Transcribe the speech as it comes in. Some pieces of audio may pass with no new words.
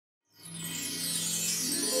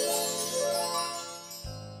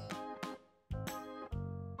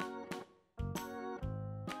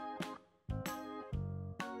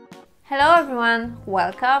Hello everyone,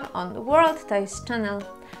 welcome on the World Toys channel.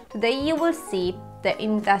 Today you will see the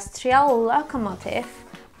industrial locomotive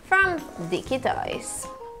from Dickie Toys.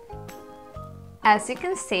 As you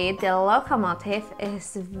can see, the locomotive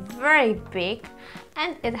is very big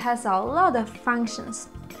and it has a lot of functions.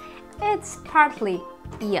 It's partly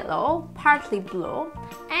yellow, partly blue,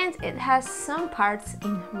 and it has some parts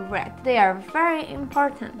in red. They are very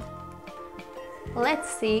important. Let's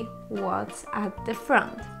see what's at the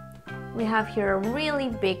front. We have here a really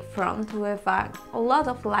big front with a lot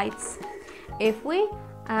of lights. If we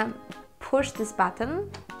push this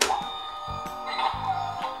button,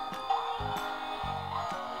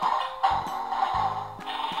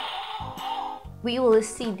 we will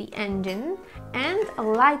see the engine and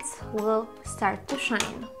lights will start to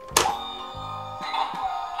shine.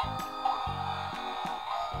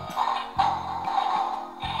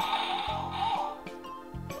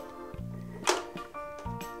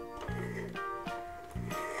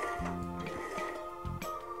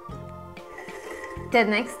 The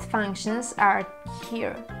next functions are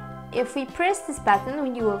here. If we press this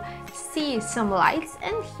button, you will see some lights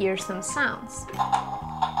and hear some sounds.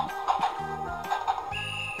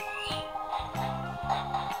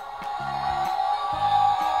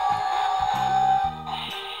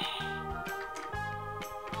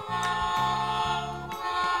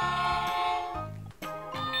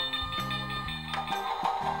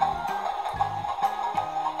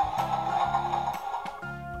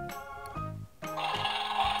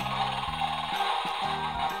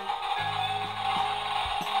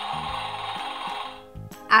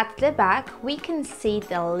 At the back, we can see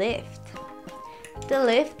the lift. The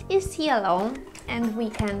lift is yellow and we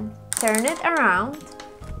can turn it around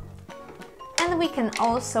and we can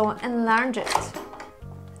also enlarge it.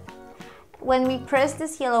 When we press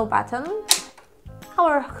this yellow button,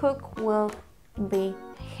 our hook will be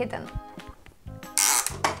hidden.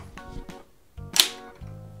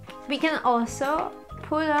 We can also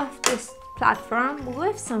pull off this platform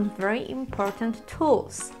with some very important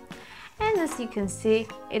tools. And as you can see,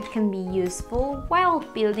 it can be useful while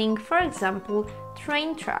building, for example,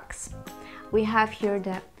 train tracks. We have here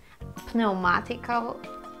the pneumatic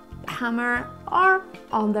hammer or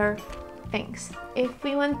other things. If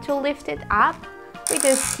we want to lift it up, we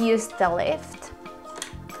just use the lift.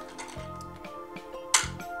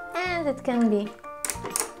 And it can be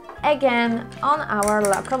again on our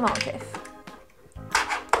locomotive.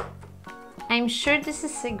 I'm sure this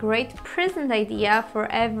is a great present idea for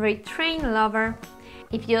every train lover.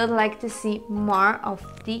 If you'd like to see more of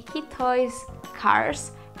Dickie Toys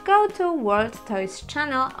cars, go to World Toys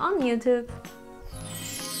channel on YouTube.